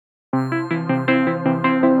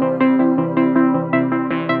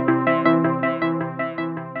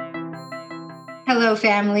Hello,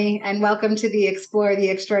 family, and welcome to the Explore the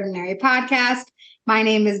Extraordinary podcast. My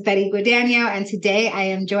name is Betty Guadagno, and today I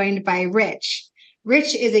am joined by Rich.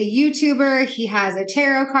 Rich is a YouTuber. He has a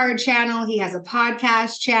tarot card channel. He has a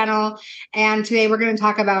podcast channel. And today we're going to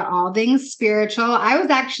talk about all things spiritual. I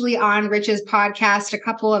was actually on Rich's podcast a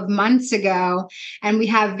couple of months ago, and we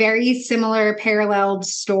have very similar paralleled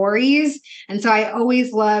stories. And so I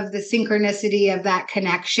always love the synchronicity of that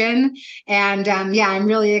connection. And I'm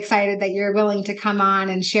really excited that you're willing to come on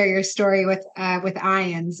and share your story with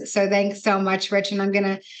Ions. So thanks so much, Rich. And I'm going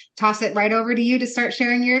to toss it right over to you to start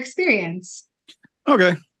sharing your experience.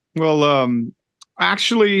 Okay. Well,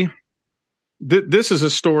 actually, this is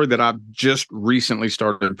a story that I've just recently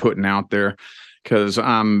started putting out there because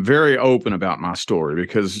I'm very open about my story,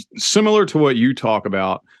 because similar to what you talk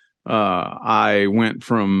about, I went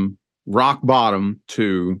from rock bottom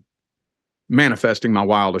to manifesting my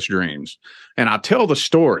wildest dreams. And I tell the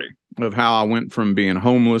story of how I went from being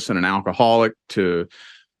homeless and an alcoholic to,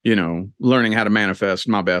 learning how to manifest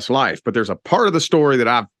my best life. But there's a part of the story that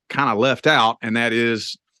I've kind of left out, and that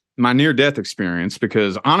is my near-death experience,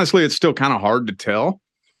 because honestly, it's still kind of hard to tell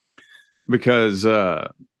because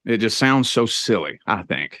it just sounds so silly, I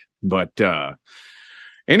think. But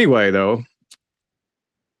anyway, though,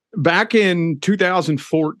 back in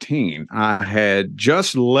 2014, I had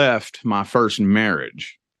just left my first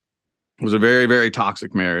marriage. It was a very, very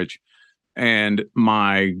toxic marriage. And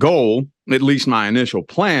my goal, at least my initial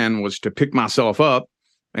plan, was to pick myself up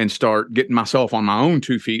and start getting myself on my own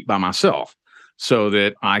 2 feet by myself so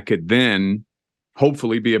that I could then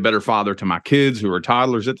hopefully be a better father to my kids, who were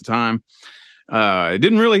toddlers at the time. It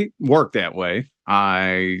didn't really work that way.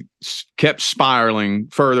 I kept spiraling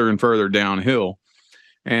further and further downhill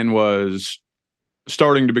and was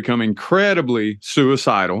starting to become incredibly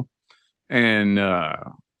suicidal and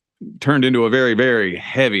turned into a very, very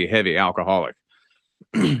heavy alcoholic.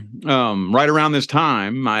 Right around this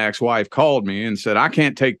time, my ex-wife called me and said, I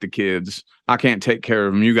can't take the kids. I can't take care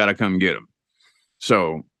of them. You got to come get them.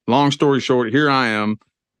 So long story short, here I am,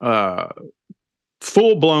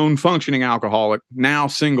 full-blown functioning alcoholic, now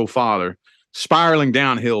single father, spiraling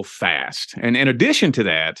downhill fast. And in addition to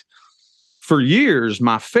that, for years,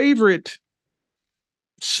 my favorite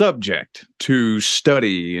subject to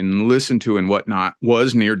study and listen to and whatnot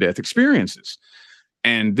was near-death experiences.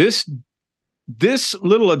 And this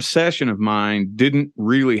little obsession of mine didn't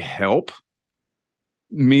really help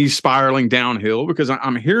me spiraling downhill, because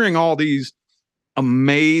I'm hearing all these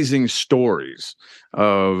amazing stories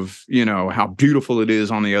of, how beautiful it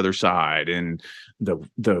is on the other side, and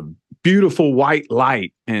the beautiful white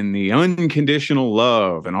light and the unconditional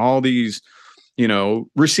love and all these,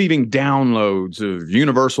 receiving downloads of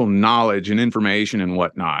universal knowledge and information and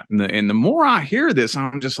whatnot. And the more I hear this,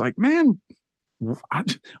 I'm just like, man,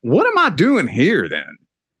 what am I doing here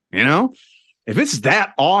then? If it's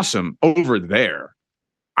that awesome over there,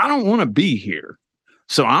 I don't want to be here.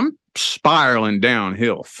 So I'm spiraling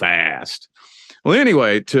downhill fast. Well,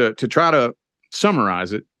 anyway, to try to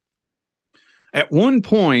summarize it, at one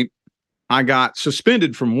point, I got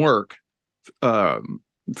suspended from work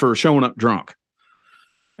for showing up drunk.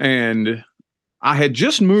 And I had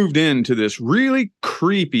just moved into this really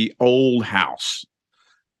creepy old house.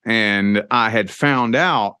 And I had found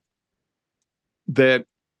out that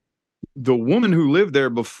the woman who lived there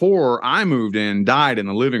before I moved in died in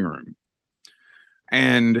the living room.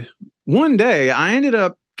 And one day I ended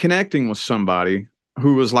up connecting with somebody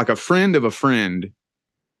who was like a friend of a friend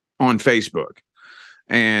on Facebook.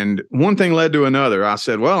 And one thing led to another. I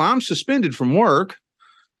said, well, I'm suspended from work.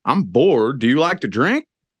 I'm bored. Do you like to drink?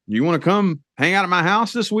 You want to come hang out at my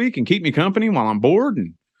house this week and keep me company while I'm bored?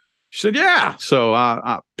 And she said, yeah. So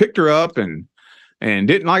I picked her up and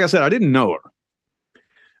didn't, like I said, I didn't know her.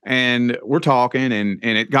 And we're talking, and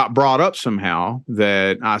it got brought up somehow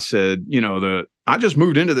that I said, I just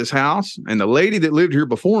moved into this house, and the lady that lived here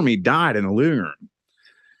before me died in the living room.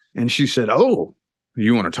 And she said, oh,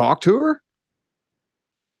 you want to talk to her?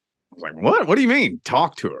 I was like, what? What do you mean,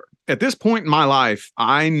 talk to her? At this point in my life,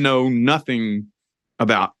 I know nothing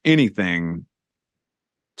about anything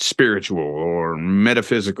spiritual or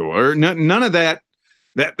metaphysical or none of that.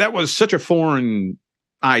 That was such a foreign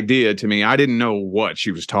idea to me. I didn't know what she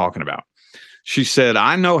was talking about. She said,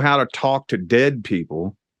 I know how to talk to dead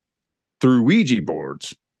people through Ouija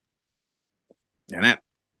boards. And that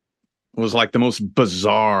was like the most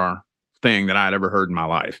bizarre thing that I'd ever heard in my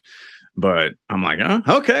life. But I'm like, oh,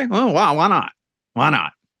 okay, well, wow, why not? Why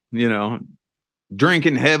not?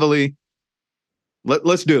 Drinking heavily.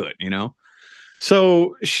 Let's do it,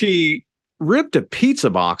 So she ripped a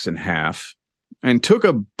pizza box in half and took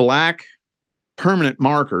a black permanent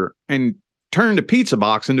marker and turned a pizza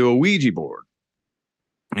box into a Ouija board.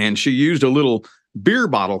 And she used a little beer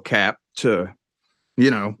bottle cap to, be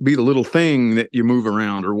the little thing that you move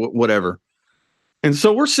around or whatever. And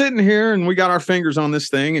so we're sitting here and we got our fingers on this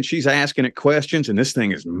thing and she's asking it questions and this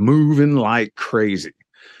thing is moving like crazy.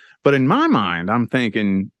 But in my mind, I'm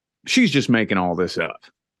thinking she's just making all this up.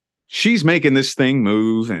 She's making this thing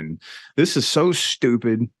move and this is so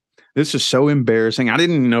stupid. This is so embarrassing. I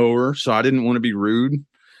didn't know her, so I didn't want to be rude.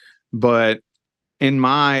 But in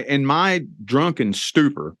my drunken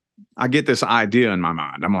stupor, I get this idea in my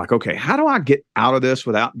mind. I'm like, okay, how do I get out of this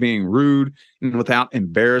without being rude and without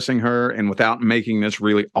embarrassing her and without making this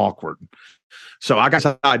really awkward? So I got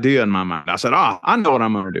this idea in my mind. I said, I know what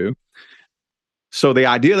I'm going to do. So the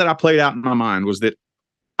idea that I played out in my mind was that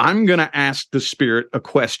I'm going to ask the spirit a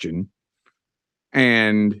question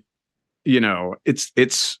and,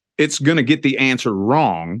 it's going to get the answer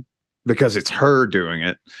wrong because it's her doing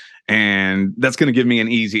it. And that's going to give me an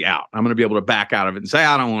easy out. I'm going to be able to back out of it and say,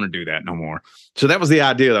 I don't want to do that no more. So that was the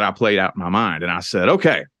idea that I played out in my mind. And I said,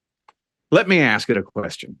 okay, let me ask it a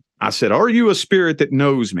question. I said, are you a spirit that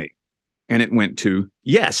knows me? And it went to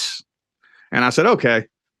yes. And I said, okay,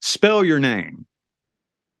 spell your name.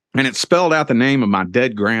 And it spelled out the name of my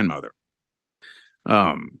dead grandmother.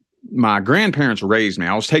 My grandparents raised me.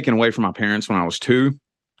 I was taken away from my parents when I was 2.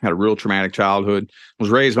 Had a real traumatic childhood, was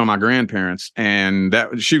raised by my grandparents. And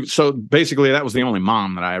so basically that was the only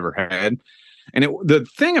mom that I ever had. And the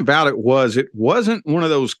thing about it wasn't one of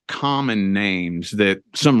those common names that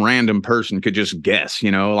some random person could just guess,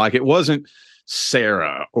 like it wasn't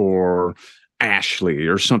Sarah or Ashley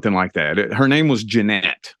or something like that. Her name was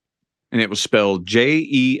Jeanette and it was spelled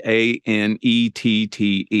Jeanette.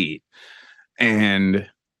 And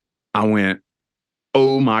I went,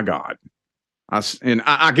 oh my God.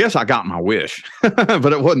 I guess I got my wish,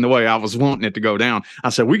 but it wasn't the way I was wanting it to go down. I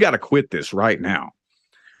said, we got to quit this right now.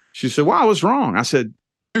 She said, well, I was wrong. I said,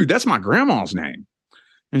 dude, that's my grandma's name.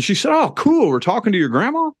 And she said, oh, cool. We're talking to your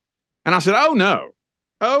grandma. And I said, oh,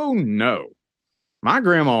 no. My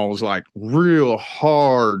grandma was like real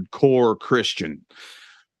hardcore Christian.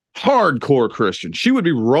 She would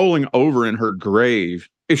be rolling over in her grave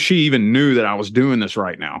if she even knew that I was doing this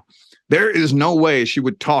right now. There is no way she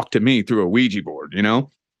would talk to me through a Ouija board,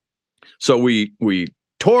 So we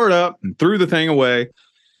tore it up and threw the thing away.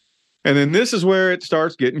 And then this is where it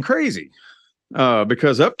starts getting crazy.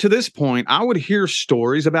 Because up to this point, I would hear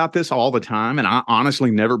stories about this all the time. And I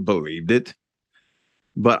honestly never believed it.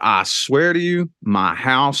 But I swear to you, my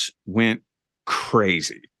house went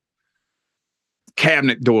crazy.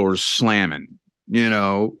 Cabinet doors slamming,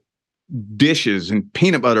 dishes and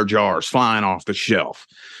peanut butter jars flying off the shelf.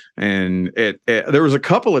 And there was a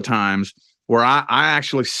couple of times where I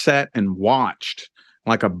actually sat and watched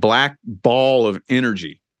like a black ball of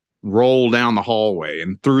energy roll down the hallway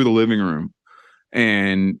and through the living room.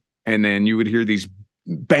 And then you would hear these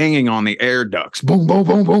banging on the air ducts. Boom, boom,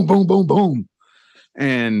 boom, boom, boom, boom, boom.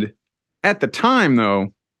 And at the time,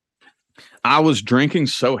 though, I was drinking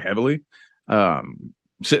so heavily,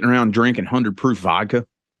 sitting around drinking 100 proof vodka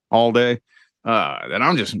all day. That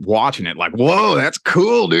I'm just watching it like, whoa, that's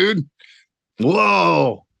cool, dude.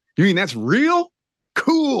 Whoa. You mean that's real?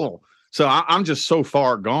 Cool. So I'm just so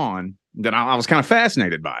far gone that I was kind of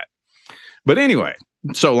fascinated by it. But anyway,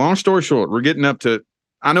 so long story short, we're getting up to,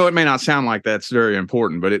 I know it may not sound like that's very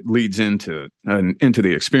important, but it leads into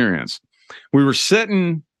the experience. We were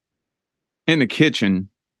sitting in the kitchen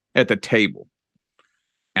at the table.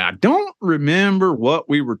 And I don't remember what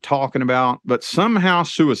we were talking about, but somehow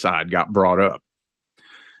suicide got brought up.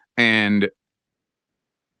 And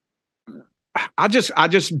I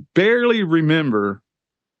just barely remember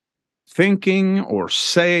thinking or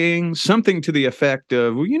saying something to the effect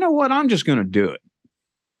of, well, you know what? I'm just going to do it.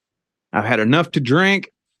 I've had enough to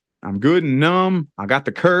drink. I'm good and numb. I got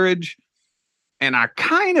the courage. And I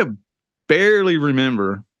kind of barely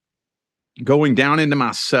remember going down into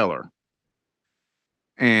my cellar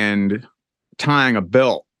and tying a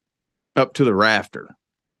belt up to the rafter.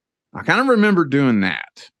 I kind of remember doing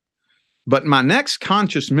that. But my next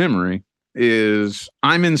conscious memory is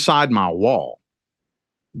I'm inside my wall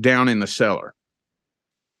down in the cellar.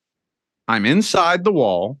 I'm inside the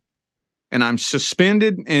wall and I'm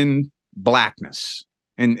suspended in blackness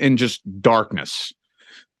and just darkness.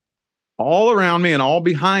 All around me and all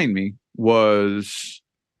behind me was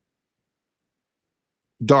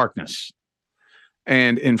darkness.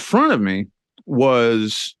 And in front of me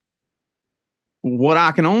was what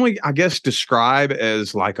I can only, I guess, describe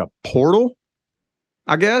as like a portal,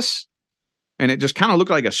 I guess. And it just kind of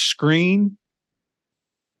looked like a screen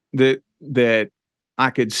that I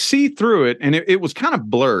could see through it, and it was kind of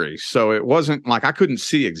blurry. So it wasn't like I couldn't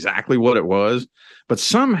see exactly what it was, but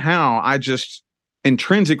somehow I just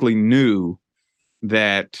intrinsically knew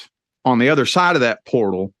that on the other side of that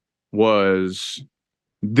portal was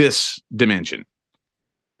this dimension.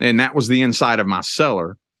 And that was the inside of my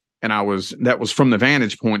cellar. And that was from the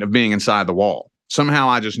vantage point of being inside the wall. Somehow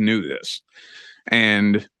I just knew this.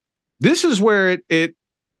 And this is where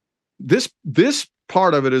this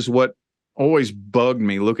part of it is what always bugged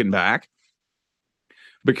me looking back,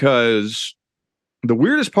 because the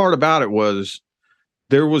weirdest part about it was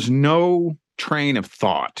there was no train of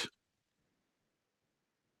thought.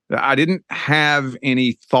 I didn't have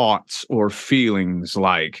any thoughts or feelings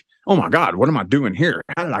like, oh my God, what am I doing here?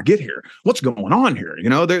 How did I get here? What's going on here?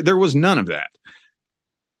 There was none of that.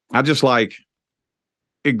 I just like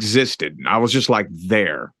existed. I was just like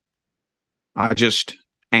there. I just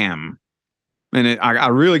am. And I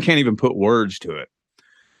really can't even put words to it.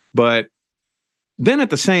 But then at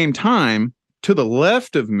the same time, to the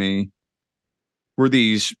left of me were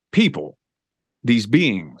these people, these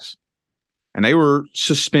beings, and they were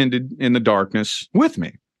suspended in the darkness with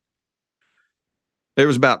me. There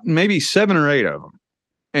was about maybe 7 or 8 of them,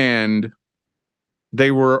 and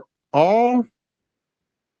they were all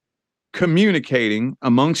communicating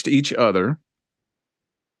amongst each other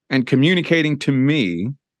and communicating to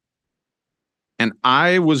me. And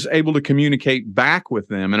I was able to communicate back with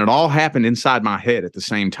them, and it all happened inside my head at the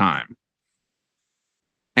same time.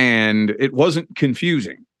 And it wasn't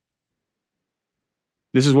confusing.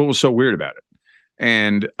 This is what was so weird about it.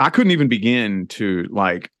 And I couldn't even begin to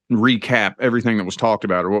like recap everything that was talked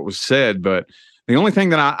about or what was said. But the only thing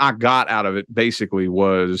that I got out of it basically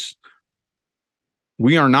was,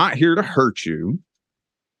 we are not here to hurt you.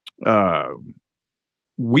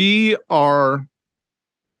 We are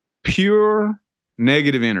pure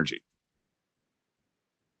negative energy.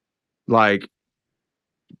 Like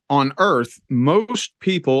on Earth, most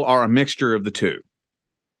people are a mixture of the two.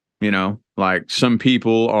 Like some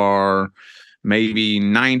people are maybe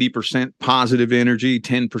 90% positive energy,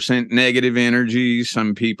 10% negative energy.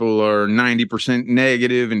 Some people are 90%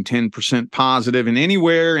 negative and 10% positive, and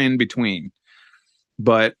anywhere in between.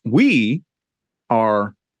 But we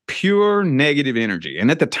are pure negative energy.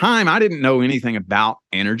 And at the time, I didn't know anything about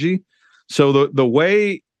energy. So the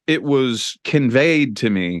way it was conveyed to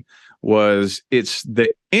me was, it's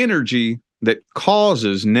the energy that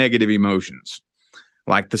causes negative emotions.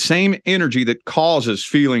 Like the same energy that causes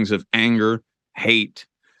feelings of anger, hate,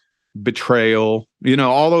 betrayal,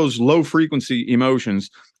 all those low frequency emotions.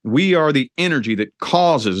 We are the energy that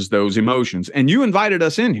causes those emotions. And you invited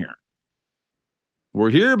us in here. We're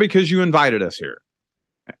here because you invited us here.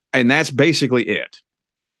 And that's basically it.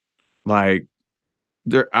 Like,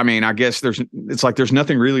 I guess it's like there's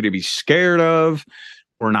nothing really to be scared of.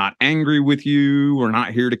 We're not angry with you. We're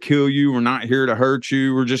not here to kill you. We're not here to hurt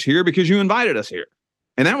you. We're just here because you invited us here.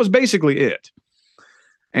 And that was basically it.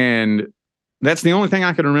 And that's the only thing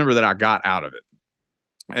I can remember that I got out of it.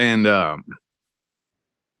 And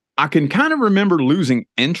I can kind of remember losing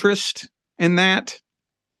interest in that.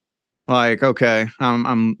 Like, okay,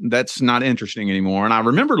 that's not interesting anymore. And I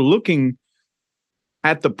remember looking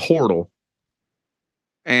at the portal,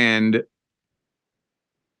 and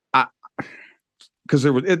because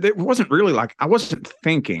it wasn't really like, I wasn't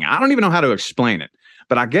thinking. I don't even know how to explain it,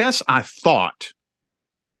 but I guess I thought,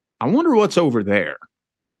 I wonder what's over there,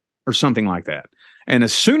 or something like that. And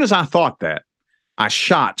as soon as I thought that, I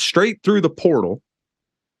shot straight through the portal.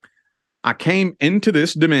 I came into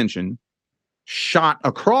this dimension, shot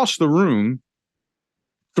across the room,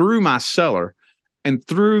 through my cellar, and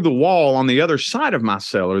through the wall on the other side of my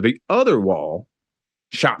cellar, the other wall,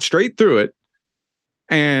 shot straight through it.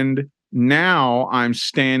 And now I'm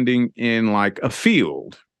standing in like a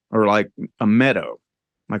field, or like a meadow,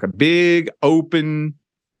 like a big open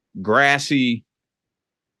grassy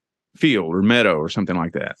field or meadow or something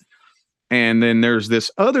like that. And then there's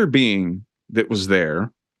this other being that was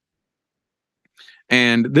there.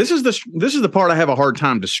 And this is the part I have a hard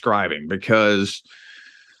time describing, because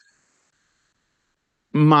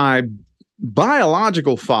my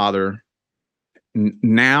biological father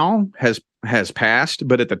now has passed,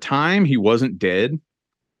 but at the time he wasn't dead.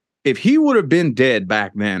 If he would have been dead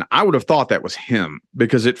back then, I would have thought that was him,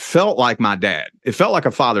 because it felt like my dad. It felt like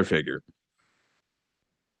a father figure.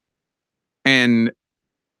 And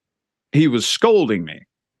he was scolding me.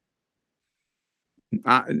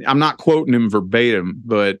 I'm not quoting him verbatim,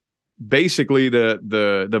 but basically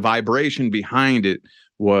the vibration behind it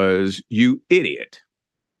was, "You idiot.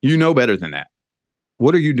 You know better than that.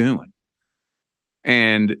 What are you doing?"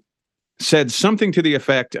 And said something to the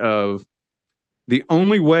effect of, the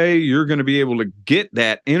only way you're going to be able to get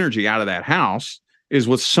that energy out of that house is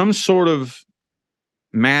with some sort of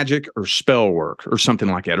magic or spell work or something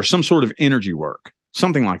like that, or some sort of energy work,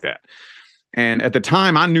 something like that. And at the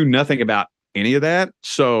time, I knew nothing about any of that.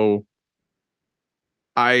 So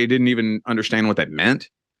I didn't even understand what that meant.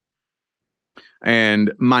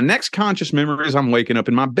 And my next conscious memory is I'm waking up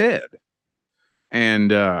in my bed.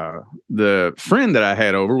 And the friend that I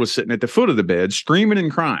had over was sitting at the foot of the bed, screaming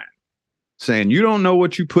and crying, saying, "You don't know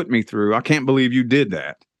what you put me through. I can't believe you did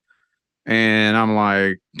that." And I'm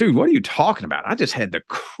like, "Dude, what are you talking about? I just had the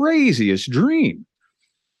craziest dream."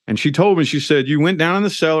 And she told me, she said, "You went down in the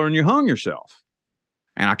cellar and you hung yourself.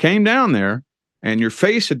 And I came down there and your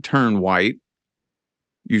face had turned white.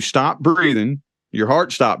 You stopped breathing. Your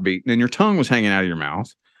heart stopped beating and your tongue was hanging out of your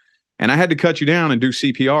mouth. And I had to cut you down and do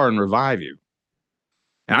CPR and revive you."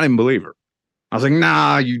 And I didn't believe her. I was like,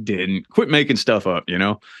 "Nah, you didn't. Quit making stuff up, you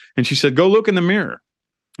know?" And she said, "Go look in the mirror."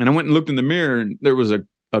 And I went and looked in the mirror and there was a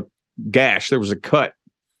gash. There was a cut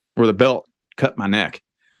where the belt cut my neck.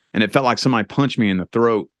 And it felt like somebody punched me in the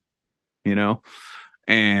throat, you know?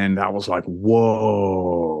 And I was like,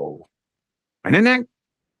 whoa. And then that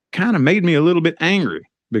kind of made me a little bit angry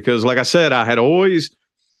because, like I said,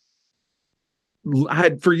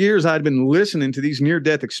 for years, I'd been listening to these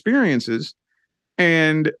near-death experiences.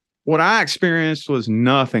 And what I experienced was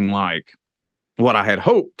nothing like what I had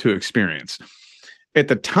hoped to experience. At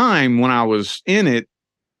the time when I was in it,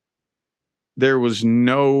 there was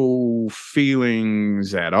no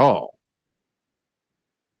feelings at all.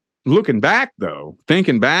 Looking back, though,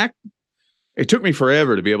 thinking back, it took me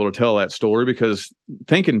forever to be able to tell that story because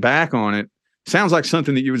thinking back on it sounds like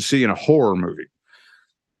something that you would see in a horror movie,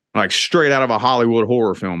 like straight out of a Hollywood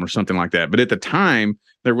horror film or something like that. But at the time,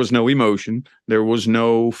 there was no emotion. There was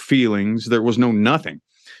no feelings. There was no nothing.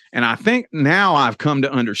 And I think now I've come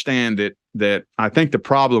to understand that I think the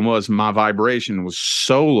problem was my vibration was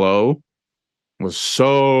so low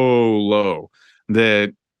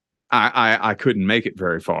that I couldn't make it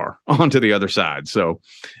very far onto the other side. So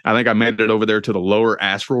I think I made it over there to the lower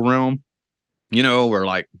astral realm, you know, where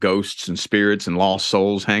like ghosts and spirits and lost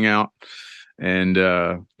souls hang out. And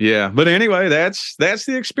yeah, but anyway, that's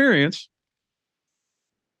the experience.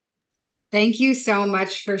 Thank you so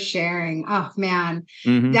much for sharing. Oh man,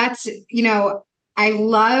 Mm-hmm. that's, I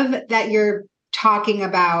love that you're talking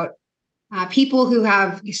about people who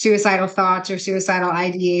have suicidal thoughts or suicidal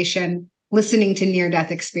ideation listening to near-death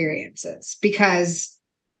experiences, because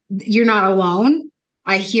you're not alone.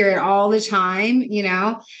 I hear it all the time,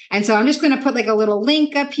 and so I'm just going to put like a little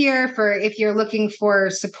link up here for if you're looking for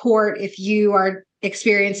support, if you are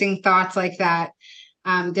experiencing thoughts like that.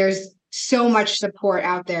 There's so much support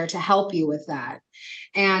out there to help you with that.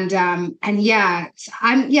 And I've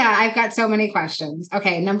got so many questions.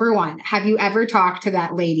 Okay. Number one, have you ever talked to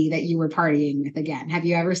that lady that you were partying with again? Have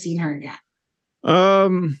you ever seen her again?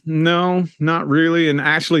 No, not really. And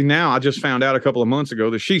actually now I just found out a couple of months ago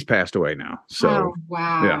that she's passed away now. So, oh,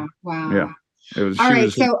 wow. Yeah. Wow. Yeah. All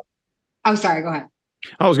right. Sorry, go ahead.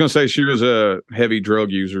 I was going to say she was a heavy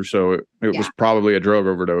drug user. So it was probably a drug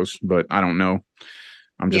overdose, but I don't know.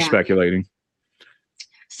 I'm just speculating.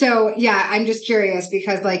 So yeah, I'm just curious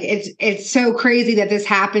because like it's so crazy that this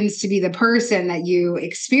happens to be the person that you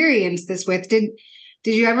experienced this with. Did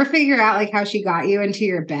you ever figure out like how she got you into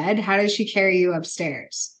your bed? How did she carry you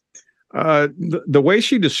upstairs? The way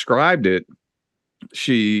she described it,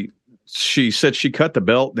 she said she cut the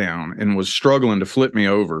belt down and was struggling to flip me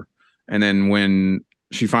over. And then when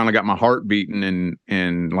she finally got my heart beating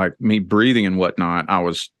and like me breathing and whatnot, I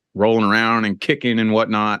was rolling around and kicking and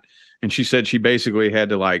whatnot. And she said she basically had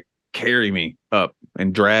to like carry me up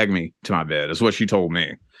and drag me to my bed, is what she told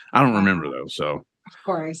me. I don't remember though. So of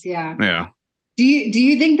course. Yeah. Yeah. Do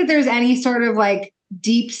you think that there's any sort of like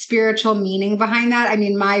deep spiritual meaning behind that? I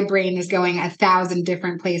mean, my brain is going 1,000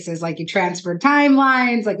 different places, like you transferred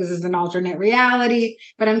timelines, like this is an alternate reality,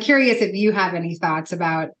 but I'm curious if you have any thoughts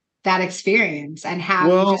about that experience and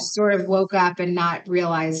how you just sort of woke up and not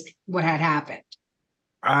realized what had happened.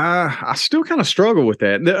 I still kind of struggle with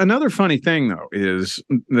that. Another funny thing, though, is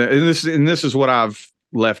this is what I've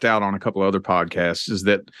left out on a couple of other podcasts, is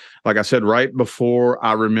that, like I said, right before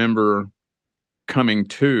I remember coming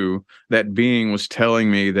to, that being was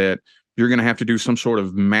telling me that you're going to have to do some sort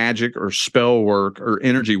of magic or spell work or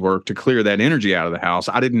energy work to clear that energy out of the house.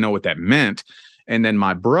 I didn't know what that meant. And then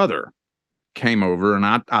my brother came over and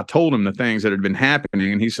I told him the things that had been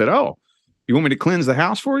happening. And he said, "Oh, you want me to cleanse the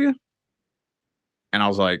house for you?" And I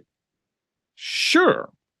was like, "Sure."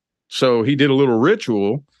 So he did a little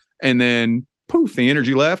ritual and then poof, the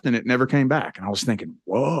energy left and it never came back. And I was thinking,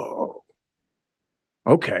 whoa,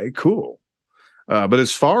 okay, cool. But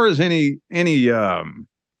as far as any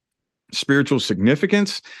spiritual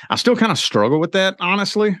significance, I still kind of struggle with that,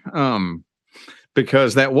 honestly,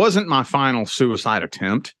 because that wasn't my final suicide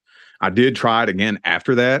attempt. I did try it again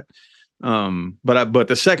after that. But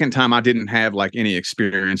the second time I didn't have like any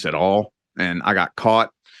experience at all. And I got caught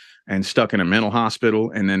and stuck in a mental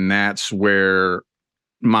hospital. And then that's where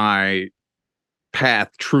my path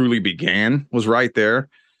truly began, was right there.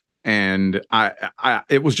 And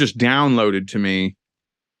it was just downloaded to me.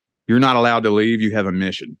 You're not allowed to leave. You have a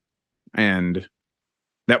mission. And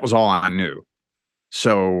that was all I knew.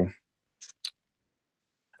 So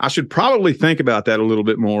I should probably think about that a little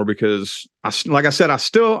bit more, because like I said,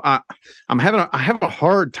 I have a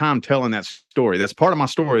hard time telling that story. That's part of my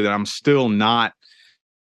story that I'm still not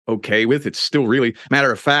okay with. It's still really,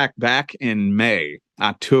 matter of fact, back in May,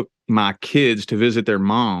 I took my kids to visit their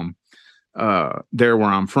mom there where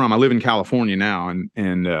I'm from. I live in California now,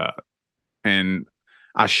 and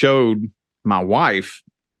I showed my wife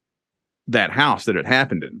that house that it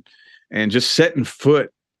happened in, and just setting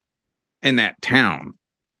foot in that town,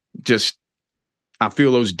 just, I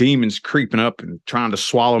feel those demons creeping up and trying to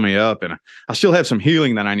swallow me up. And I still have some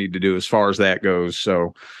healing that I need to do as far as that goes.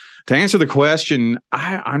 So to answer the question,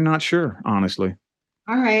 I'm not sure, honestly.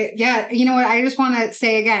 All right. Yeah. You know what? I just want to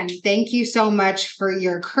say again, thank you so much for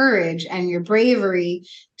your courage and your bravery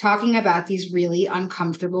talking about these really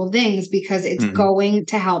uncomfortable things, because it's going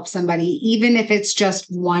to help somebody, even if it's just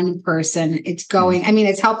one person. It's going, I mean,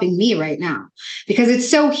 it's helping me right now, because it's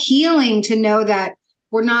so healing to know that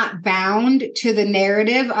we're not bound to the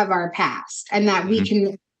narrative of our past, and that we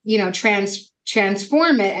can,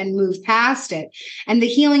 transform it and move past it. And the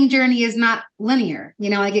healing journey is not linear,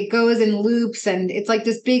 like it goes in loops, and it's like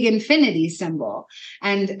this big infinity symbol.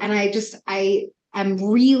 And I'm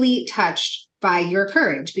really touched by your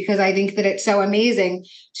courage, because I think that it's so amazing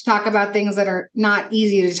to talk about things that are not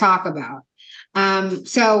easy to talk about.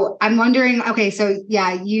 So I'm wondering, okay, so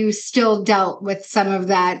yeah, you still dealt with some of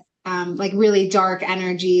that like really dark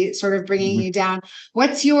energy sort of bringing you down.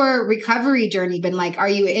 What's your recovery journey been like? Are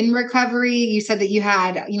you in recovery? You said that you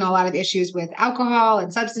had, a lot of issues with alcohol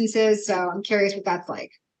and substances. So I'm curious what that's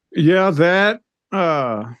like. Yeah, that,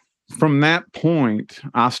 from that point,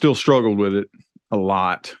 I still struggled with it a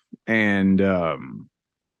lot. And,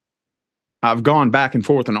 I've gone back and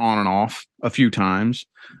forth and on and off a few times.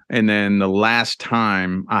 And then the last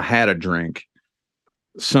time I had a drink,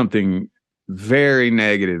 something very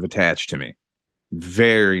negative attached to me,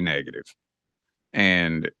 very negative.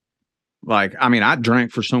 And like, I mean, I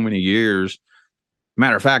drank for so many years.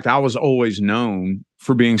 Matter of fact, I was always known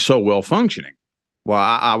for being so well functioning. Well,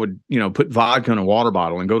 I would, put vodka in a water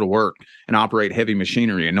bottle and go to work and operate heavy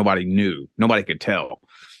machinery, and nobody knew, nobody could tell.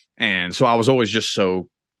 And so I was always just so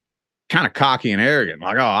kind of cocky and arrogant,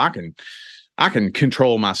 like, oh, I can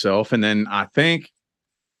control myself. And then I think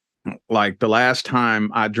like the last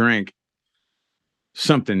time I drank,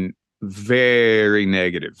 something very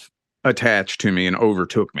negative attached to me and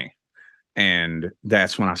overtook me. And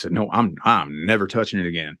that's when I said, no, I'm never touching it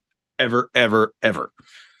again. Ever, ever, ever.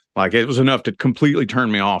 Like, it was enough to completely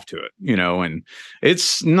turn me off to it, and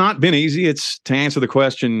it's not been easy. It's, to answer the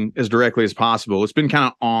question as directly as possible, it's been kind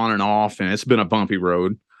of on and off, and it's been a bumpy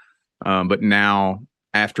road. But now,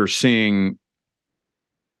 after seeing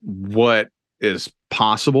what is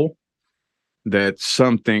possible, that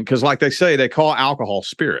something, because like they say, they call alcohol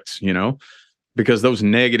spirits, because those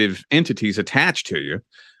negative entities attach to you.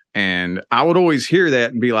 And I would always hear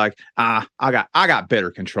that and be like, I got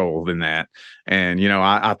better control than that. And,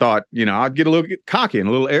 I thought, I'd get a little cocky and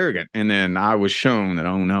a little arrogant. And then I was shown that,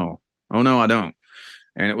 oh no, I don't.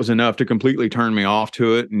 And it was enough to completely turn me off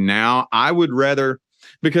to it. Now I would rather,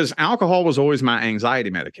 because alcohol was always my anxiety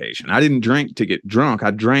medication. I didn't drink to get drunk.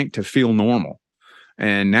 I drank to feel normal.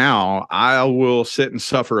 And now I will sit and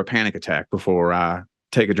suffer a panic attack before I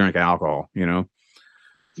take a drink of alcohol, Yeah.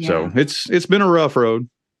 So it's been a rough road.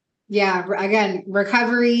 Yeah. Again,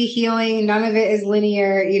 recovery, healing, none of it is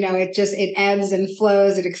linear. It ebbs and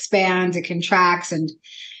flows, it expands, it contracts. And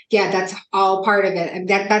yeah, that's all part of it. And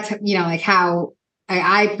that's, like how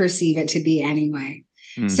I perceive it to be anyway.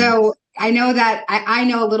 So I know that I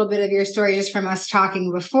know a little bit of your story just from us talking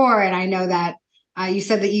before. And I know that you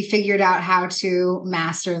said that you figured out how to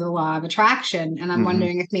master the law of attraction. And I'm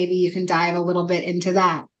wondering if maybe you can dive a little bit into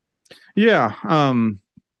that. Yeah.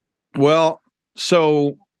 Well,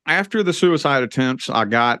 so after the suicide attempts, I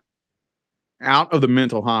got out of the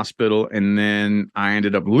mental hospital, and then I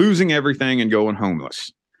ended up losing everything and going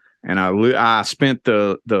homeless. And I spent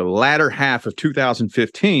the latter half of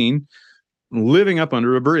 2015 living up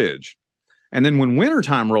under a bridge. And then when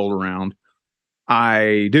wintertime rolled around,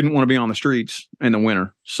 I didn't want to be on the streets in the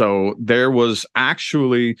winter. So there was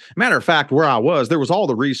actually, matter of fact, where I was, there was all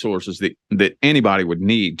the resources that anybody would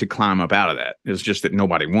need to climb up out of that. It's just that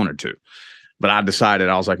nobody wanted to. But I decided,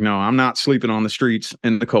 I was like, no, I'm not sleeping on the streets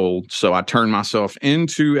in the cold. So I turned myself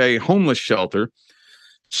into a homeless shelter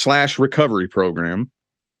 / recovery program,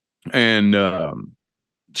 and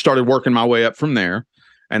started working my way up from there.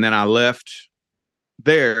 And then I left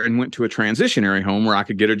there and went to a transitionary home where I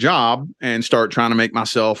could get a job and start trying to make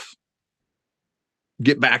myself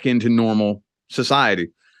get back into normal society.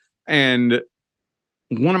 And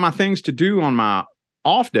one of my things to do on my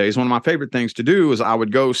off days, one of my favorite things to do is I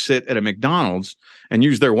would go sit at a McDonald's and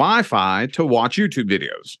use their Wi-Fi to watch YouTube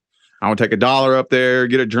videos. I would take $1 up there,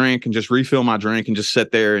 get a drink, and just refill my drink and just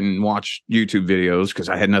sit there and watch YouTube videos because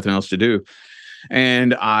I had nothing else to do.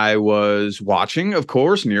 And I was watching, of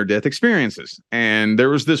course, near-death experiences. And there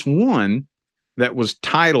was this one that was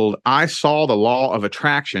titled, I Saw the Law of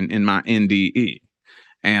Attraction in My NDE.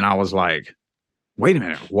 And I was like, wait a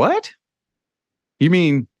minute, what? You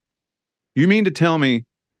mean to tell me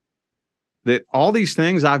that all these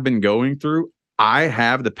things I've been going through, I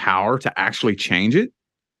have the power to actually change it?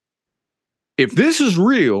 If this is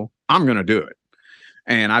real, I'm going to do it.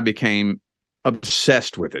 And I became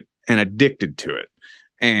obsessed with it and addicted to it.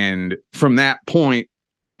 And from that point,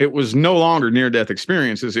 it was no longer near-death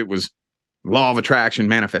experiences. It was law of attraction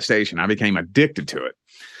manifestation. I became addicted to it.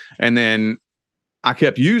 And then I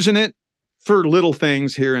kept using it for little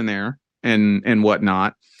things here and there and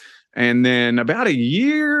whatnot. And then about 1.5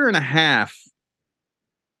 years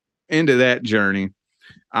into that journey,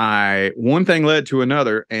 one thing led to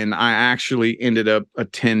another, and I actually ended up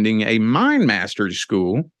attending a mind mastery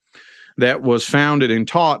school that was founded and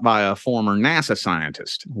taught by a former NASA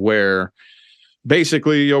scientist, where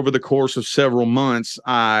basically over the course of several months,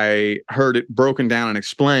 I heard it broken down and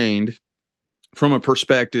explained from a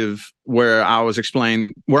perspective where I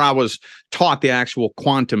was taught the actual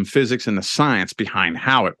quantum physics and the science behind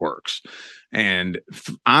how it works. And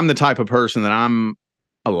I'm the type of person that I'm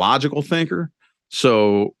a logical thinker.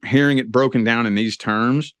 So hearing it broken down in these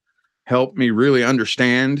terms helped me really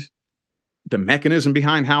understand the mechanism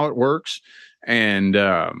behind how it works. And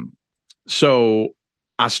so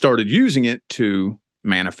I started using it to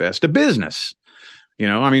manifest a business.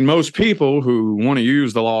 Most people who want to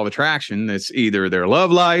use the law of attraction, it's either their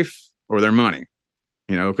love life or their money,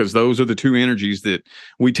 because those are the two energies that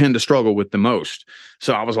we tend to struggle with the most.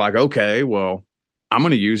 So I was like, okay, well, I'm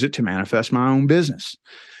going to use it to manifest my own business.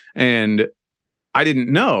 And I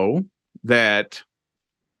didn't know that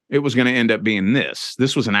it was going to end up being this.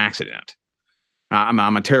 This was an accident.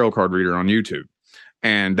 I'm a tarot card reader on YouTube,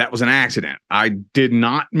 and that was an accident. I did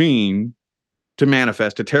not mean to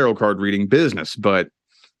manifest a tarot card reading business, but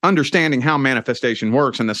understanding how manifestation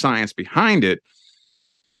works and the science behind it,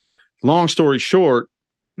 long story short,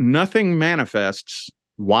 nothing manifests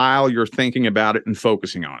while you're thinking about it and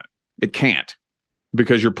focusing on it. It can't,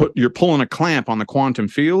 because you're pulling a clamp on the quantum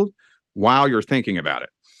field while you're thinking about it.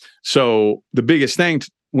 So the biggest thing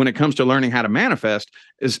when it comes to learning how to manifest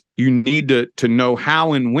is you need to know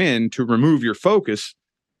how and when to remove your focus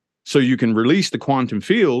so you can release the quantum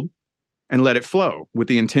field and let it flow with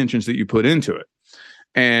the intentions that you put into it.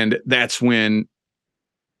 And that's when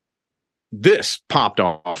this popped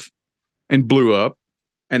off and blew up.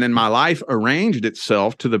 And then my life arranged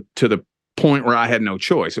itself to the point where I had no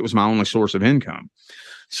choice. It was my only source of income.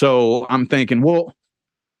 So I'm thinking, well,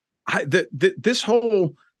 this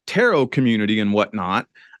whole tarot community and whatnot,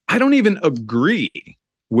 I don't even agree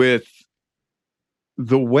with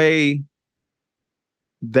the way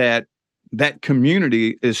that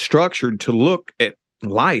community is structured to look at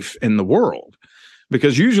life in the world.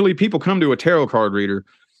 Because usually people come to a tarot card reader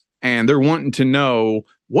and they're wanting to know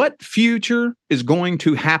what future is going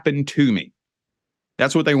to happen to me.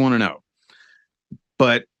 That's what they want to know.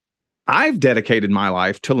 But I've dedicated my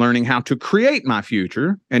life to learning how to create my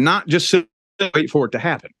future and not just sit and wait for it to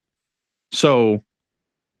happen. So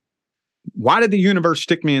why did the universe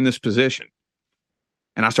stick me in this position?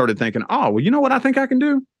 And I started thinking, oh, well, you know what I think I can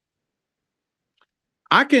do?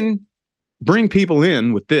 I can bring people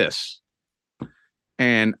in with this,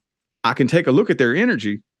 and I can take a look at their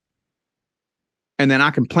energy, and then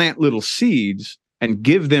I can plant little seeds and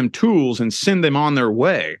give them tools and send them on their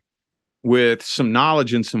way with some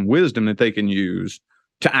knowledge and some wisdom that they can use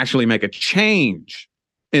to actually make a change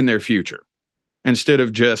in their future instead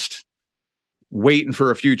of just waiting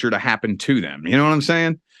for a future to happen to them. You know what I'm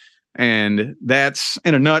saying? And that's,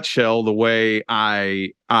 in a nutshell, the way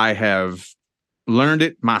I have learned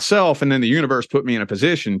it myself. And then the universe put me in a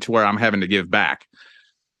position to where I'm having to give back,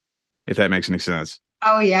 if that makes any sense.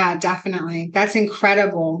 Oh yeah, definitely. That's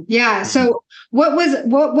incredible. Yeah. Mhm. So what was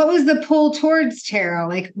the pull towards tarot?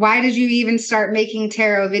 Like why did you even start making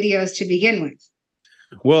tarot videos to begin with?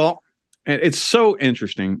 Well, it's so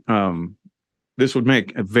interesting. This would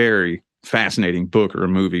make a very fascinating book or a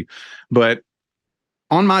movie. But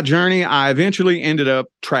on my journey, I eventually ended up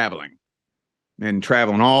traveling and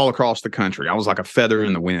traveling all across the country. I was like a feather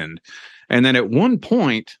in the wind. And then at one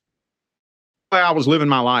point, the way I was living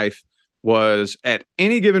my life was at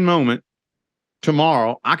any given moment,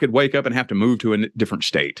 tomorrow, I could wake up and have to move to a different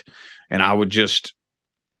state. And I would just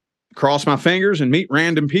cross my fingers and meet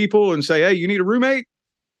random people and say, hey, you need a roommate?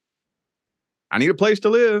 I need a place to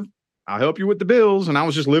live. I'll help you with the bills. And I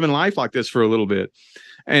was just living life like this for a little bit.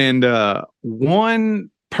 And one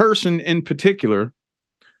person in particular,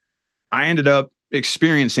 I ended up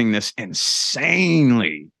experiencing this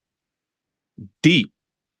insanely deep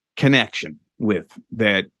connection with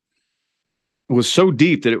that was so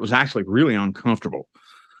deep that it was actually really uncomfortable.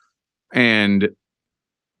 And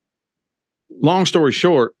long story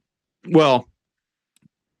short, well,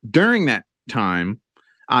 during that time,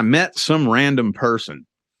 I met some random person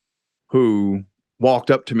who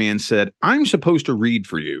walked up to me and said, I'm supposed to read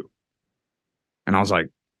for you. And I was like,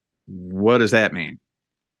 what does that mean?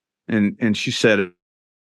 And she said,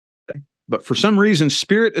 but for some reason,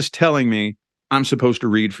 spirit is telling me I'm supposed to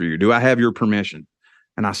read for you. Do I have your permission?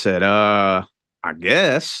 And I said, I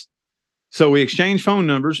guess. So we exchanged phone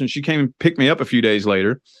numbers and she came and picked me up a few days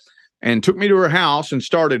later and took me to her house and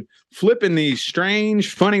started flipping these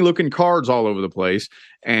strange, funny looking cards all over the place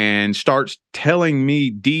and starts telling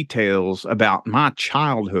me details about my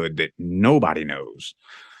childhood that nobody knows.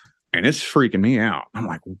 And it's freaking me out. I'm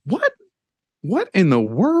like, what? What in the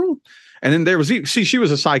world? And then there was, see, she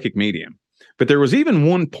was a psychic medium, but there was even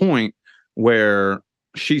one point where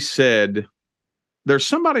she said, there's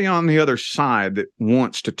somebody on the other side that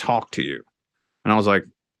wants to talk to you. And I was like,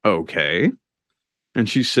 okay. And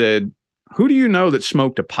she said, who do you know that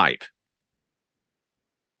smoked a pipe?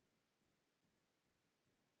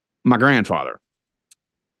 My grandfather.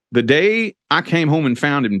 The day I came home and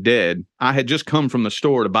found him dead, I had just come from the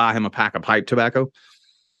store to buy him a pack of pipe tobacco.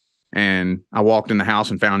 And I walked in the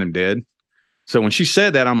house and found him dead. So when she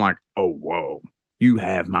said that, I'm like, oh, whoa, you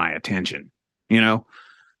have my attention, you know?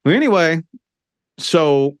 Well, anyway,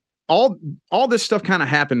 so all this stuff kind of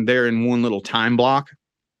happened there in one little time block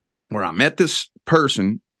where I met this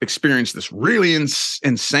person, experienced this really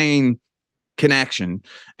insane connection,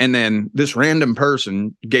 and then this random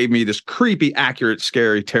person gave me this creepy, accurate,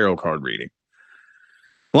 scary tarot card reading.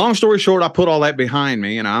 Long story short, I put all that behind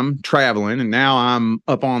me and I'm traveling, and now I'm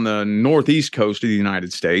up on the northeast coast of the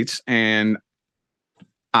United States, and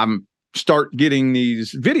I'm start getting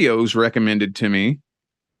these videos recommended to me,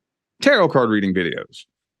 tarot card reading videos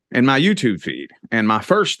in my YouTube feed. And my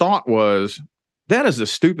first thought was, that is the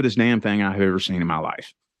stupidest damn thing I've ever seen in my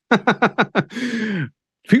life.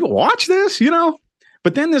 People watch this, you know?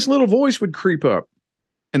 But then this little voice would creep up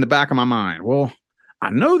in the back of my mind. Well, I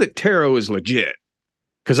know that tarot is legit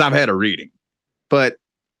because I've had a reading, but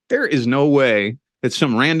there is no way that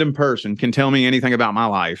some random person can tell me anything about my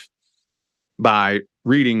life by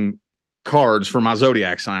reading cards for my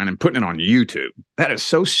zodiac sign and putting it on YouTube. That is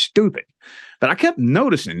so stupid. But I kept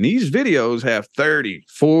noticing these videos have 30,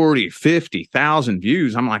 40, 50,000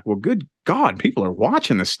 views. I'm like, well, good God, people are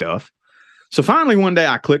watching this stuff. So finally, one day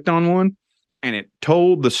I clicked on one and it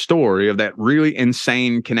told the story of that really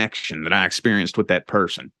insane connection that I experienced with that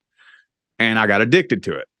person. And I got addicted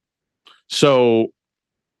to it. So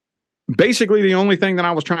basically, the only thing that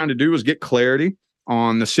I was trying to do was get clarity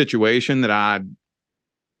on the situation that I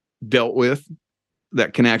dealt with,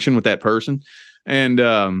 that connection with that person. And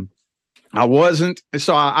I wasn't,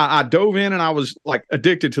 so I dove in and I was like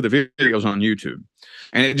addicted to the videos on YouTube,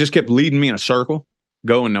 and it just kept leading me in a circle,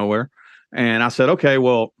 going nowhere. And I said, okay,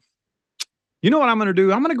 well, you know what I'm going to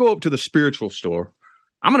do? I'm going to go up to the spiritual store.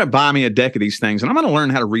 I'm going to buy me a deck of these things and I'm going to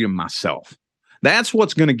learn how to read them myself. That's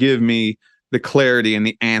what's going to give me the clarity and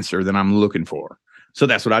the answer that I'm looking for. So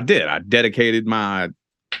that's what I did. I dedicated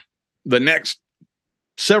the next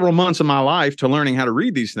several months of my life to learning how to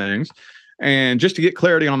read these things and just to get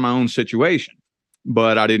clarity on my own situation.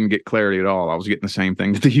 But I didn't get clarity at all. I was getting the same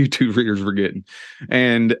thing that the YouTube readers were getting.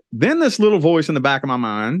 And then this little voice in the back of my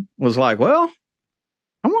mind was like, well,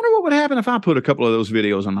 I wonder what would happen if I put a couple of those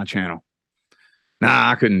videos on my channel.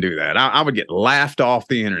 Nah, I couldn't do that. I would get laughed off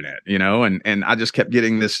the internet, you know, and I just kept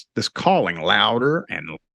getting this calling louder and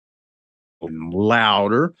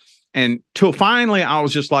louder. And till finally I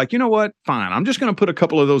was just like, you know what? Fine. I'm just going to put a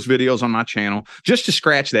couple of those videos on my channel just to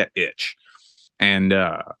scratch that itch. And,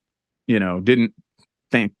 you know, didn't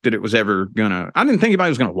think that it was ever I didn't think anybody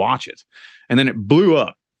was gonna watch it. And then it blew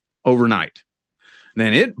up overnight.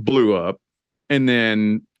 Then it blew up. And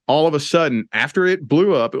then all of a sudden, after it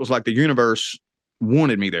blew up, it was like the universe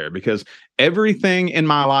wanted me there, because everything in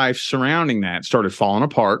my life surrounding that started falling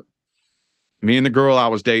apart. Me and the girl I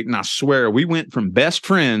was dating, I swear, we went from best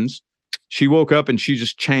friends. She woke up and she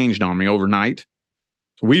just changed on me overnight.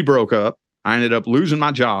 We broke up. I ended up losing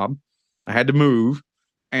my job. I had to move.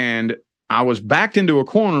 And I was backed into a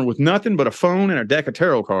corner with nothing but a phone and a deck of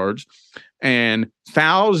tarot cards, and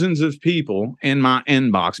thousands of people in my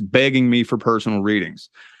inbox begging me for personal readings.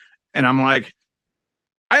 And I'm like,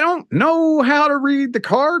 I don't know how to read the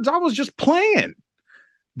cards. I was just playing,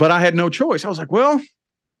 but I had no choice. I was like, well,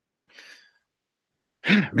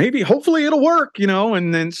 maybe, hopefully it'll work,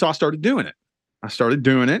 And then, so I started doing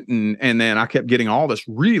it. And then I kept getting all this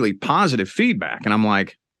really positive feedback. And I'm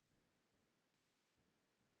like,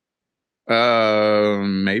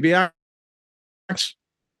 maybe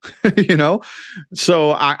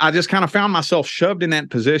so I just kind of found myself shoved in that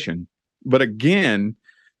position. But again,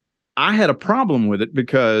 I had a problem with it,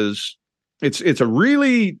 because it's a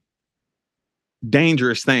really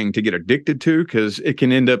dangerous thing to get addicted to, because it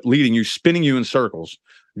can end up spinning you in circles,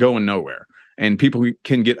 going nowhere. And people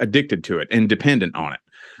can get addicted to it and dependent on it.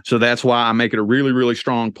 So that's why I make it a really, really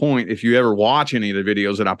strong point. If you ever watch any of the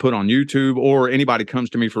videos that I put on YouTube, or anybody comes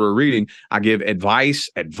to me for a reading, I give advice.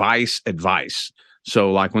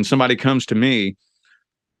 So like when somebody comes to me,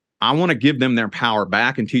 I want to give them their power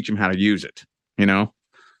back and teach them how to use it,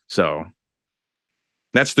 So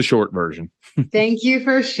that's the short version. Thank you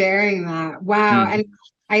for sharing that. Wow. And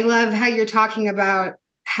I love how you're talking about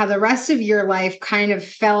how the rest of your life kind of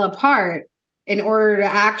fell apart in order to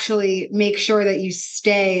actually make sure that you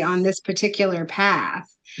stay on this particular path.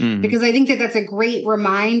 Mm-hmm. Because I think that that's a great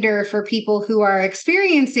reminder for people who are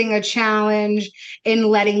experiencing a challenge in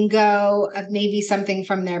letting go of maybe something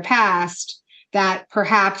from their past, that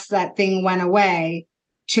perhaps that thing went away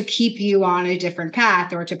to keep you on a different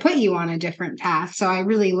path, or to put you on a different path. So I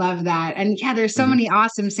really love that. And yeah, there's so many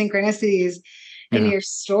awesome synchronicities in your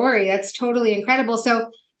story. That's totally incredible. So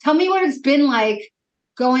tell me what it's been like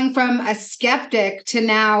going from a skeptic to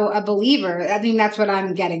now a believer. I think that's what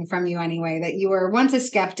I'm getting from you anyway, that you were once a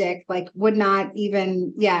skeptic, like would not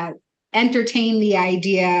even, entertain the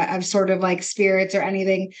idea of sort of like spirits or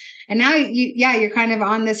anything. And now you're kind of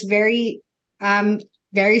on this very,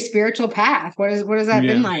 very spiritual path. What has that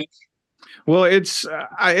been like? Well,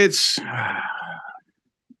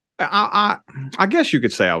 I guess you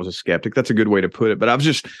could say I was a skeptic. That's a good way to put it. But I've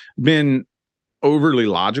just been overly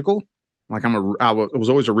logical. Like I was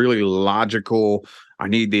always a really logical. I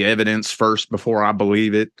need the evidence first before I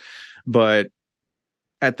believe it. But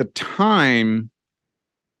at the time,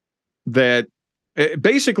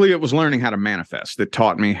 basically it was learning how to manifest that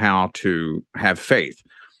taught me how to have faith.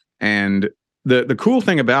 And the cool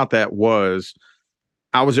thing about that was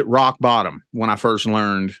I was at rock bottom when I first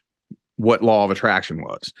learned what law of attraction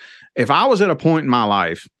was. If I was at a point in my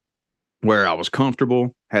life where I was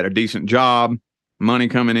comfortable, had a decent job, money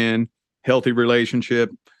coming in, healthy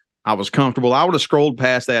relationship, I was comfortable, I would have scrolled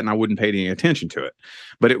past that and I wouldn't pay any attention to it.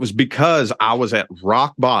 But it was because I was at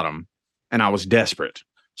rock bottom and I was desperate.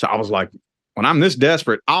 So I was like, when I'm this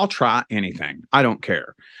desperate, I'll try anything. I don't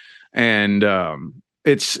care. And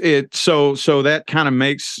so that kind of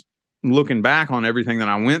makes looking back on everything that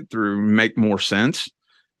I went through make more sense.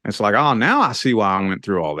 It's like, oh, now I see why I went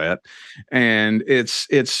through all that. And it's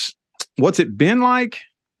what's it been like?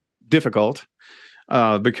 Difficult.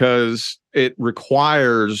 Because it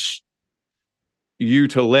requires you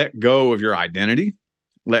to let go of your identity,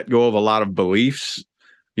 let go of a lot of beliefs,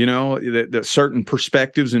 that certain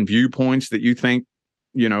perspectives and viewpoints that you think,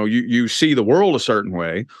 you see the world a certain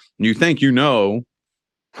way, and you think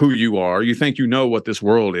who you are, you think what this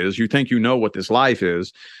world is, you think what this life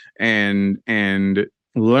is, and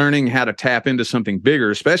learning how to tap into something bigger,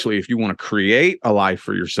 especially if you want to create a life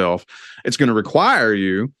for yourself, it's going to require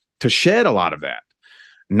you to shed a lot of that.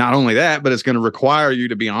 Not only that, but it's going to require you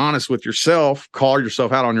to be honest with yourself, call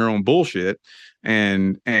yourself out on your own bullshit,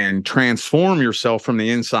 and transform yourself from the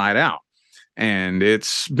inside out. And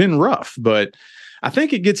it's been rough, but I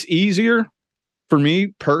think it gets easier for me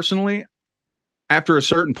personally. After a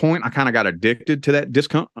certain point, I kind of got addicted to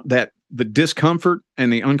the discomfort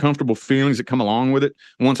and the uncomfortable feelings that come along with it.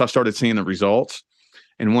 Once I started seeing the results,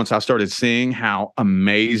 and once I started seeing how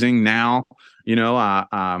amazing now,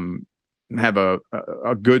 I have a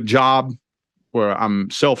good job where I'm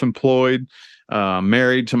self-employed,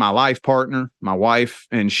 married to my life partner, my wife,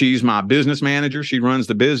 and she's my business manager. She runs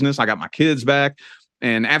the business. I got my kids back.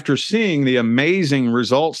 And after seeing the amazing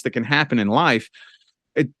results that can happen in life,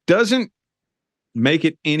 it doesn't make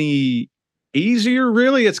it any easier,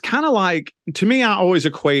 really. It's kind of like, to me, I always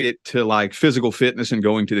equate it to like physical fitness and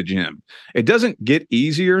going to the gym. It doesn't get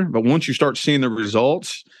easier, but once you start seeing the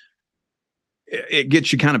results, it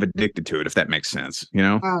gets you kind of addicted to it, if that makes sense, you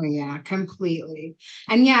know? Oh, yeah, completely.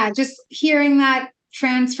 And yeah, just hearing that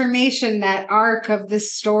transformation, that arc of the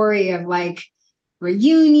story of like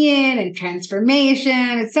reunion and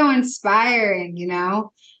transformation, it's so inspiring, you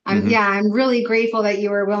know? I'm really grateful that you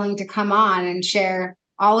were willing to come on and share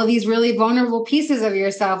all of these really vulnerable pieces of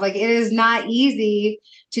yourself. Like, it is not easy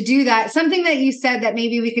to do that. Something that you said that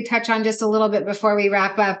maybe we could touch on just a little bit before we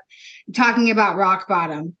wrap up, talking about rock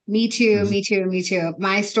bottom. Me too, me too, me too.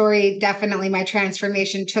 My story, definitely my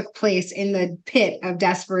transformation took place in the pit of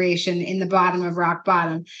desperation, in the bottom of rock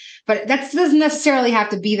bottom. But that doesn't necessarily have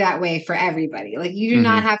to be that way for everybody. Like, you do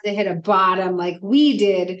not have to hit a bottom like we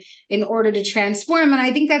did in order to transform. And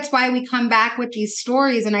I think that's why we come back with these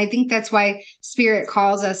stories. And I think that's why Spirit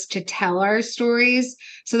calls us to tell our stories,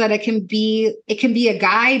 so that it can be a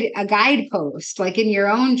guidepost, like in your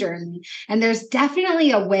own journey. And there's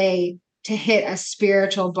definitely a way to hit a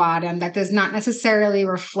spiritual bottom that does not necessarily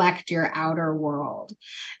reflect your outer world.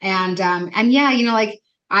 And yeah, you know, like,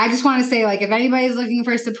 I just want to say, like, if anybody's looking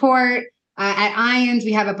for support, at IONS,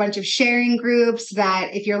 we have a bunch of sharing groups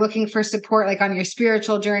that if you're looking for support, like on your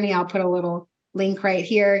spiritual journey, I'll put a little link right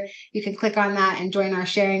here. You can click on that and join our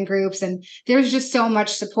sharing groups. And there's just so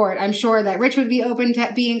much support. I'm sure that Rich would be open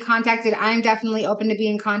to being contacted. I'm definitely open to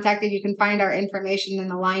being contacted. You can find our information in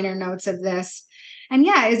the liner notes of this. And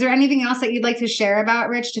yeah, is there anything else that you'd like to share about,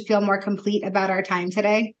 Rich, to feel more complete about our time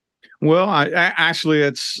today? Well, actually,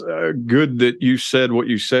 it's good that you said what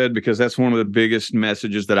you said, because that's one of the biggest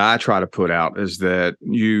messages that I try to put out, is that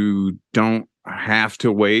you don't have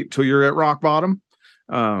to wait till you're at rock bottom.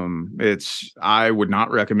 I would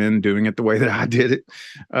not recommend doing it the way that I did it.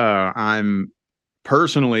 I'm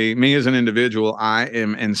personally, me as an individual, I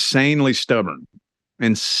am insanely stubborn.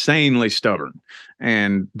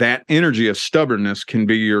 And that energy of stubbornness can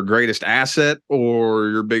be your greatest asset or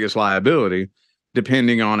your biggest liability,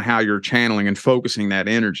 depending on how you're channeling and focusing that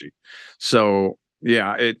energy. So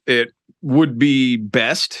yeah, it would be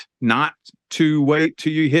best not to wait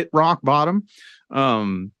till you hit rock bottom.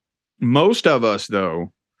 Most of us,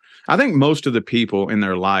 though, I think most of the people in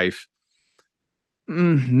their life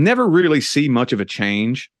never really see much of a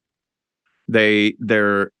change.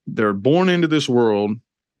 They're born into this world,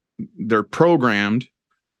 they're programmed,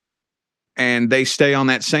 and they stay on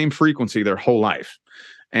that same frequency their whole life.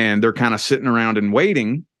 And they're kind of sitting around and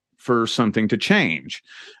waiting for something to change.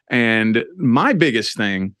 And my biggest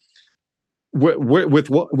thing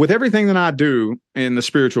with everything that I do in the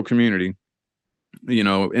spiritual community, you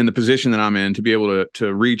know, in the position that I'm in, to be able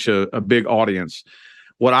to reach a big audience,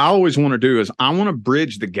 what I always want to do is I want to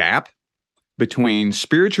bridge the gap between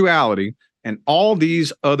spirituality and all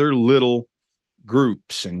these other little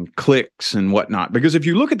groups and cliques and whatnot. Because if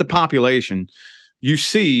you look at the population, you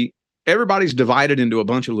see everybody's divided into a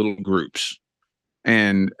bunch of little groups.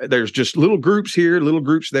 And there's just little groups here, little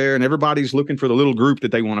groups there, and everybody's looking for the little group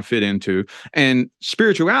that they want to fit into. And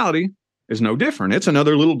spirituality is no different. It's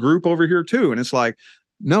another little group over here too. And it's like,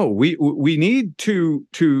 no, we need to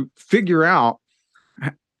figure out.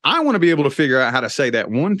 I want to be able to figure out how to say that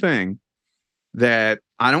one thing, that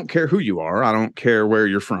I don't care who you are. I don't care where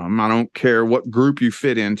you're from. I don't care what group you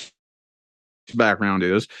fit in, background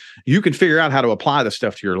is. You can figure out how to apply the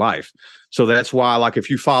stuff to your life. So that's why, like, if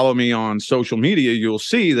you follow me on social media, you'll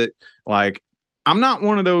see that, like, I'm not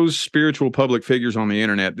one of those spiritual public figures on the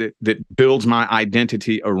internet that builds my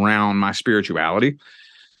identity around my spirituality.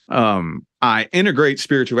 I integrate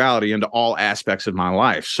spirituality into all aspects of my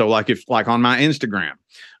life. So like on my Instagram,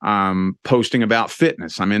 I'm posting about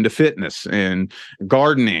fitness. I'm into fitness and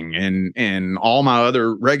gardening and all my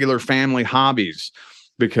other regular family hobbies,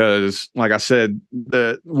 because like I said,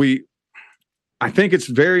 I think it's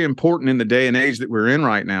very important in the day and age that we're in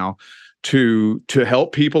right now to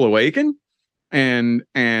help people awaken,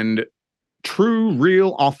 and true,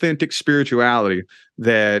 real, authentic spirituality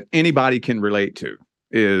that anybody can relate to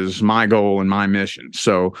is my goal and my mission.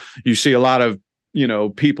 So you see a lot of, you know,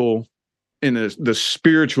 people in the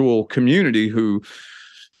spiritual community who,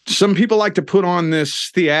 some people like to put on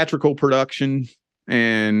this theatrical production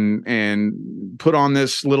and put on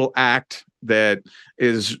this little act that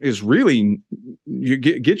is really, you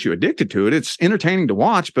get you addicted to it. It's entertaining to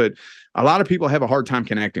watch, but a lot of people have a hard time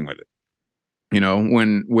connecting with it. You know,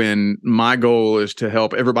 when my goal is to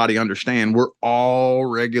help everybody understand we're all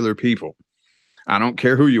regular people. I don't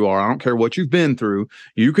care who you are. I don't care what you've been through.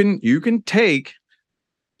 You can take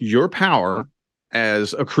your power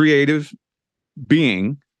as a creative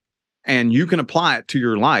being, and you can apply it to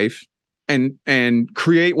your life and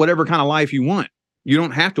create whatever kind of life you want. You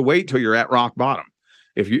don't have to wait till you're at rock bottom.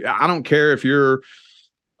 I don't care if you're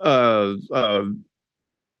a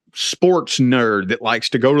sports nerd that likes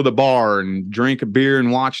to go to the bar and drink a beer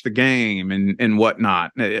and watch the game and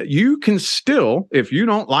whatnot. You can still, if you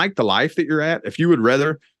don't like the life that you're at, if you would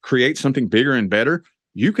rather create something bigger and better,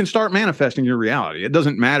 you can start manifesting your reality. It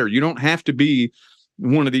doesn't matter. You don't have to be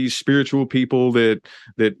one of these spiritual people that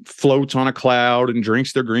floats on a cloud and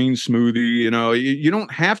drinks their green smoothie. You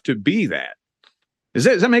don't have to be that. Does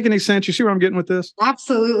that make any sense? You see where I'm getting with this?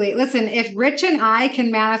 Absolutely. Listen, if Rich and I can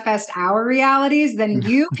manifest our realities, then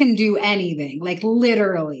you can do anything, like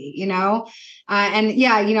literally,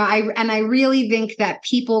 I really think that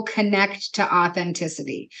people connect to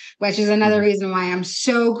authenticity, which is another reason why I'm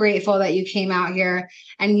so grateful that you came out here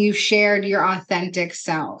and you shared your authentic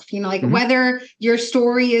self. Whether your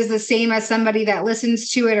story is the same as somebody that listens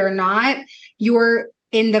to it or not, you're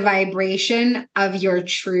in the vibration of your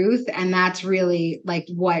truth. And that's really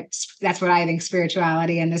that's what I think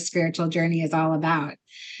spirituality and the spiritual journey is all about.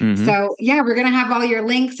 So yeah, we're going to have all your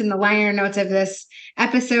links in the liner notes of this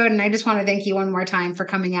episode. And I just want to thank you one more time for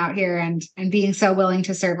coming out here and being so willing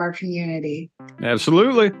to serve our community.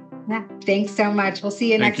 Absolutely. Yeah. Thanks so much. We'll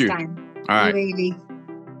see you next time. All right. Baby.